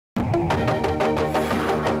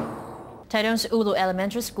Taitung's Wulu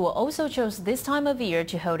Elementary School also chose this time of year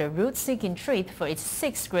to hold a route-seeking trip for its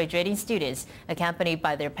 6th graduating students. Accompanied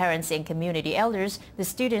by their parents and community elders, the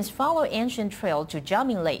students follow ancient trail to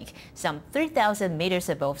Jiaming Lake, some 3,000 meters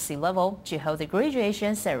above sea level, to hold the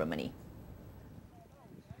graduation ceremony.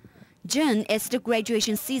 June is the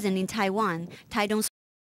graduation season in Taiwan. Taitung's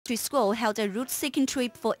school held a route-seeking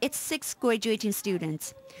trip for its 6th graduating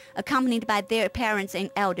students. Accompanied by their parents and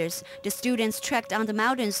elders, the students trekked on the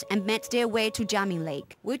mountains and made their way to Jiaming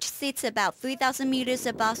Lake, which sits about 3,000 meters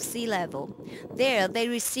above sea level. There, they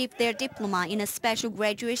received their diploma in a special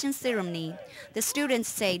graduation ceremony. The students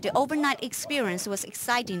say the overnight experience was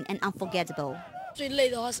exciting and unforgettable.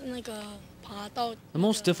 The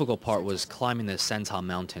most difficult part was climbing the Santa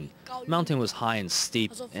mountain. The mountain was high and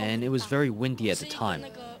steep, and it was very windy at the time.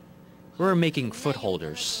 We were making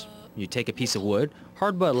footholders. You take a piece of wood,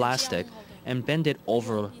 hard but elastic, and bend it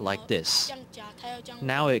over like this.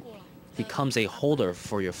 Now it becomes a holder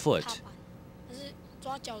for your foot.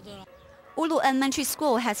 Wulu Elementary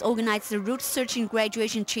School has organized the route-searching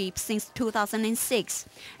graduation trip since 2006,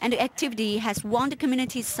 and the activity has won the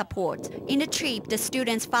community's support. In the trip, the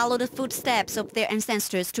students follow the footsteps of their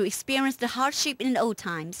ancestors to experience the hardship in the old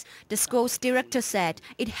times. The school's director said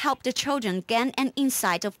it helped the children gain an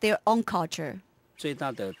insight of their own culture.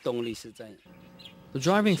 The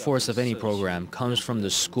driving force of any program comes from the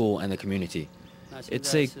school and the community.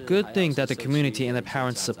 It's a good thing that the community and the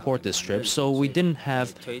parents support this trip, so we didn't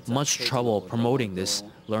have much trouble promoting this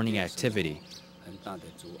learning activity.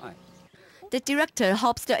 The director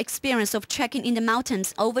hopes the experience of trekking in the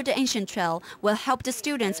mountains over the ancient trail will help the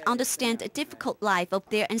students understand the difficult life of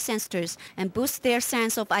their ancestors and boost their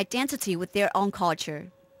sense of identity with their own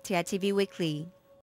culture. TITV Weekly.